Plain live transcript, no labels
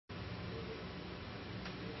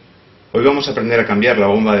Hoy vamos a aprender a cambiar la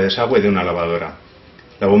bomba de desagüe de una lavadora.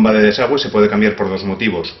 La bomba de desagüe se puede cambiar por dos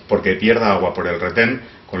motivos: porque pierda agua por el retén,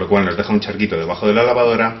 con lo cual nos deja un charquito debajo de la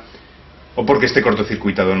lavadora, o porque esté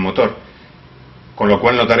cortocircuitado el motor, con lo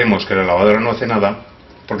cual notaremos que la lavadora no hace nada,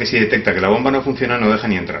 porque si detecta que la bomba no funciona no deja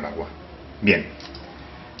ni entrar agua. Bien,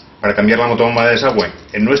 para cambiar la motobomba de desagüe,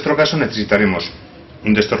 en nuestro caso necesitaremos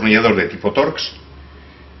un destornillador de tipo Torx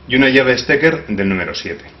y una llave Stecker del número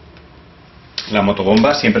 7. La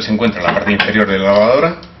motobomba siempre se encuentra en la parte inferior de la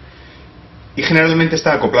lavadora y generalmente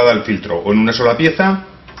está acoplada al filtro, o en una sola pieza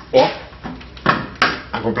o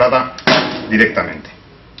acoplada directamente.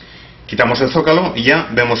 Quitamos el zócalo y ya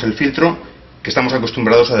vemos el filtro que estamos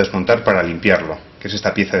acostumbrados a desmontar para limpiarlo, que es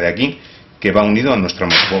esta pieza de aquí que va unido a nuestra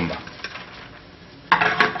motobomba.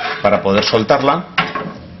 Para poder soltarla,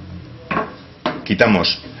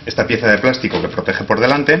 quitamos esta pieza de plástico que protege por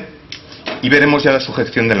delante y veremos ya la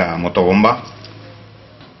sujeción de la motobomba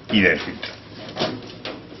y del filtro.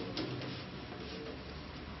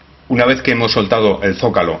 Una vez que hemos soltado el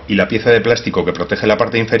zócalo y la pieza de plástico que protege la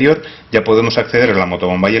parte inferior, ya podemos acceder a la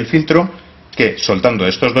motobomba y el filtro, que soltando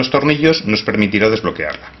estos dos tornillos nos permitirá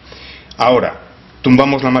desbloquearla. Ahora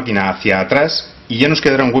tumbamos la máquina hacia atrás y ya nos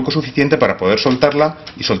quedará un hueco suficiente para poder soltarla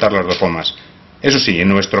y soltar las dos gomas. Eso sí, en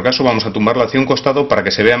nuestro caso vamos a tumbarla hacia un costado para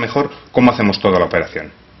que se vea mejor cómo hacemos toda la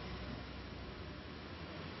operación.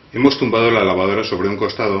 Hemos tumbado la lavadora sobre un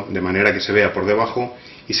costado de manera que se vea por debajo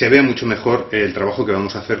y se vea mucho mejor el trabajo que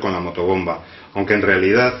vamos a hacer con la motobomba, aunque en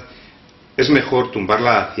realidad es mejor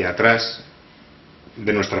tumbarla hacia atrás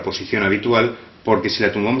de nuestra posición habitual, porque si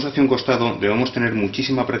la tumbamos hacia un costado debemos tener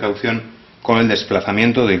muchísima precaución con el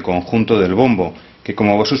desplazamiento del conjunto del bombo, que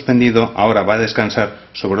como va suspendido ahora va a descansar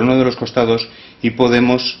sobre uno de los costados y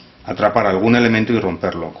podemos atrapar algún elemento y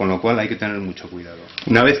romperlo, con lo cual hay que tener mucho cuidado.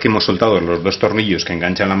 Una vez que hemos soltado los dos tornillos que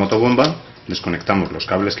enganchan la motobomba, desconectamos los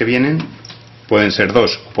cables que vienen. Pueden ser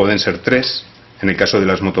dos o pueden ser tres, en el caso de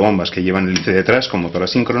las motobombas que llevan hélice detrás con motor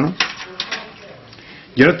asíncrono.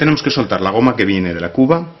 Y ahora tenemos que soltar la goma que viene de la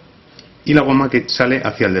cuba y la goma que sale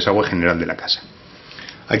hacia el desagüe general de la casa.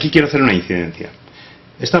 Aquí quiero hacer una incidencia.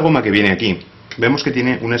 Esta goma que viene aquí, vemos que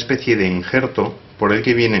tiene una especie de injerto por el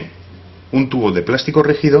que viene un tubo de plástico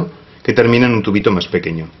rígido que termina en un tubito más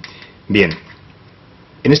pequeño. Bien,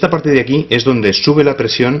 en esta parte de aquí es donde sube la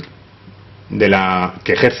presión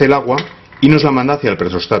que ejerce el agua y nos la manda hacia el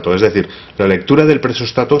presostato, es decir, la lectura del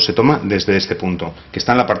presostato se toma desde este punto, que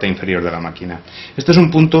está en la parte inferior de la máquina. Este es un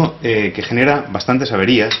punto que genera bastantes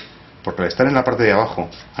averías, porque al estar en la parte de abajo,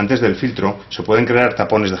 antes del filtro, se pueden crear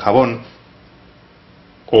tapones de jabón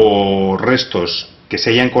o restos que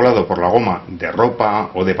se hayan colado por la goma de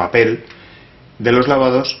ropa o de papel de los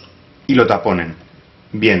lavados y lo taponen.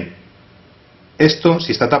 Bien, esto,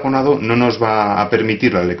 si está taponado, no nos va a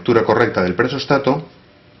permitir la lectura correcta del presostato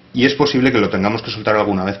y es posible que lo tengamos que soltar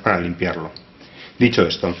alguna vez para limpiarlo. Dicho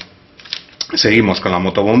esto, seguimos con la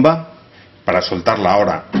motobomba. Para soltarla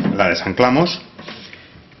ahora la desanclamos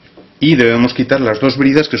y debemos quitar las dos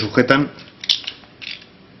bridas que sujetan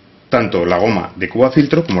tanto la goma de cuba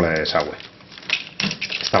filtro como la de desagüe.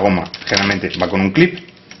 Esta goma generalmente va con un clip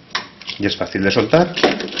y es fácil de soltar,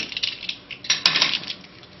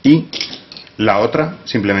 y la otra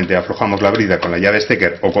simplemente aflojamos la brida con la llave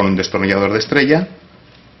Stecker o con un destornillador de estrella.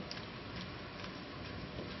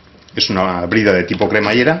 Es una brida de tipo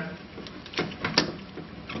cremallera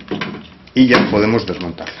y ya podemos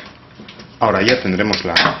desmontarla. Ahora ya tendremos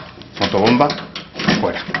la motobomba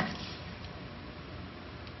fuera.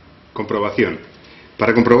 Comprobación.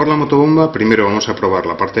 Para comprobar la motobomba, primero vamos a probar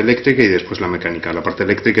la parte eléctrica y después la mecánica. La parte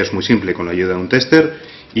eléctrica es muy simple, con la ayuda de un tester,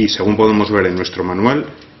 y según podemos ver en nuestro manual,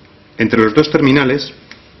 entre los dos terminales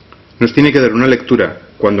nos tiene que dar una lectura.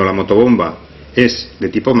 Cuando la motobomba es de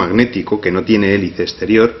tipo magnético, que no tiene hélice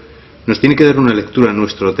exterior, nos tiene que dar una lectura a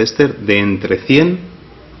nuestro tester de entre 100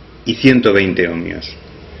 y 120 ohmios.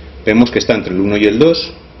 Vemos que está entre el 1 y el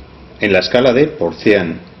 2 en la escala de por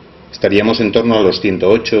 100. Estaríamos en torno a los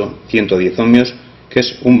 108, 110 ohmios, que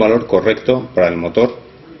es un valor correcto para el motor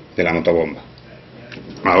de la motobomba.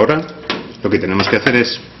 Ahora lo que tenemos que hacer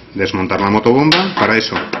es desmontar la motobomba. Para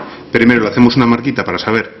eso, primero le hacemos una marquita para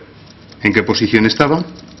saber en qué posición estaba,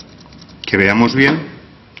 que veamos bien,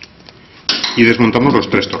 y desmontamos los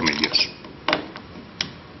tres tornillos.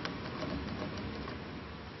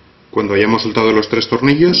 Cuando hayamos soltado los tres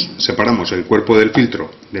tornillos, separamos el cuerpo del filtro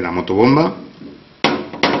de la motobomba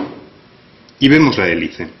y vemos la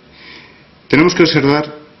hélice. Tenemos que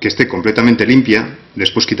observar que esté completamente limpia,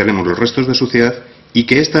 después quitaremos los restos de suciedad, y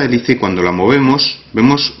que esta hélice, cuando la movemos,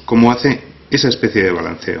 vemos cómo hace esa especie de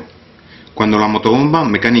balanceo. Cuando la motobomba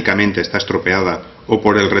mecánicamente está estropeada o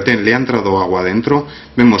por el retén le ha entrado agua dentro,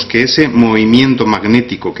 vemos que ese movimiento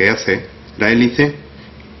magnético que hace la hélice,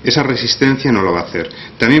 esa resistencia no lo va a hacer.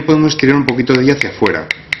 También podemos tirar un poquito de ella hacia afuera.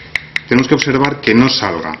 Tenemos que observar que no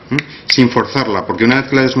salga, sin forzarla, porque una vez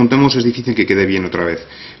que la desmontemos es difícil que quede bien otra vez.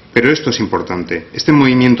 Pero esto es importante. Este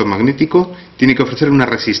movimiento magnético tiene que ofrecer una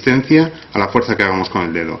resistencia a la fuerza que hagamos con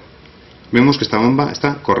el dedo. Vemos que esta bomba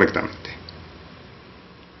está correctamente.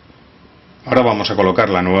 Ahora vamos a colocar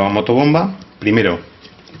la nueva motobomba. Primero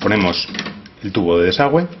ponemos el tubo de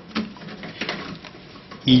desagüe.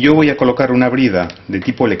 Y yo voy a colocar una brida de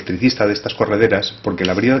tipo electricista de estas correderas, porque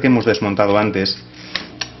la brida que hemos desmontado antes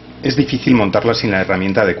es difícil montarla sin la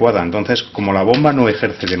herramienta adecuada. Entonces, como la bomba no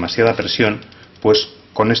ejerce demasiada presión, pues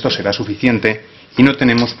con esto será suficiente y no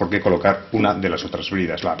tenemos por qué colocar una de las otras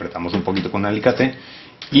bridas. La apretamos un poquito con un alicate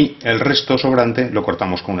y el resto sobrante lo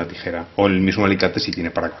cortamos con una tijera o el mismo alicate si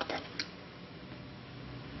tiene para cortar.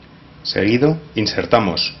 Seguido,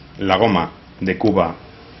 insertamos la goma de cuba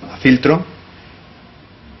a filtro,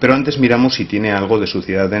 pero antes miramos si tiene algo de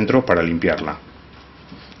suciedad dentro para limpiarla.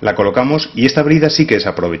 La colocamos y esta brida sí que es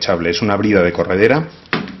aprovechable, es una brida de corredera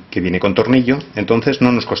que viene con tornillo, entonces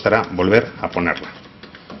no nos costará volver a ponerla.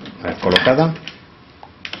 Una vez colocada,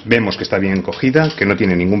 vemos que está bien cogida, que no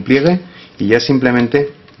tiene ningún pliegue y ya simplemente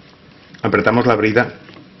apretamos la brida,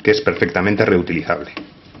 que es perfectamente reutilizable.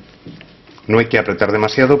 No hay que apretar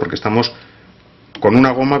demasiado porque estamos con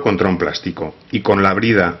una goma contra un plástico, y con la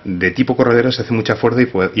brida de tipo corredera se hace mucha fuerza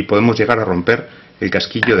y podemos llegar a romper el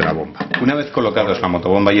casquillo de la bomba. Una vez colocados la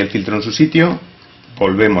motobomba y el filtro en su sitio,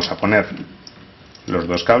 volvemos a poner los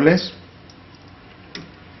dos cables,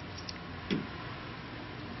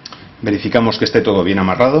 verificamos que esté todo bien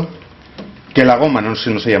amarrado, que la goma no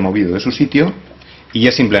se nos haya movido de su sitio y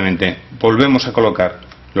ya simplemente volvemos a colocar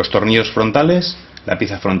los tornillos frontales, la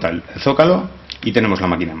pieza frontal, el zócalo y tenemos la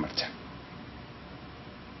máquina en marcha.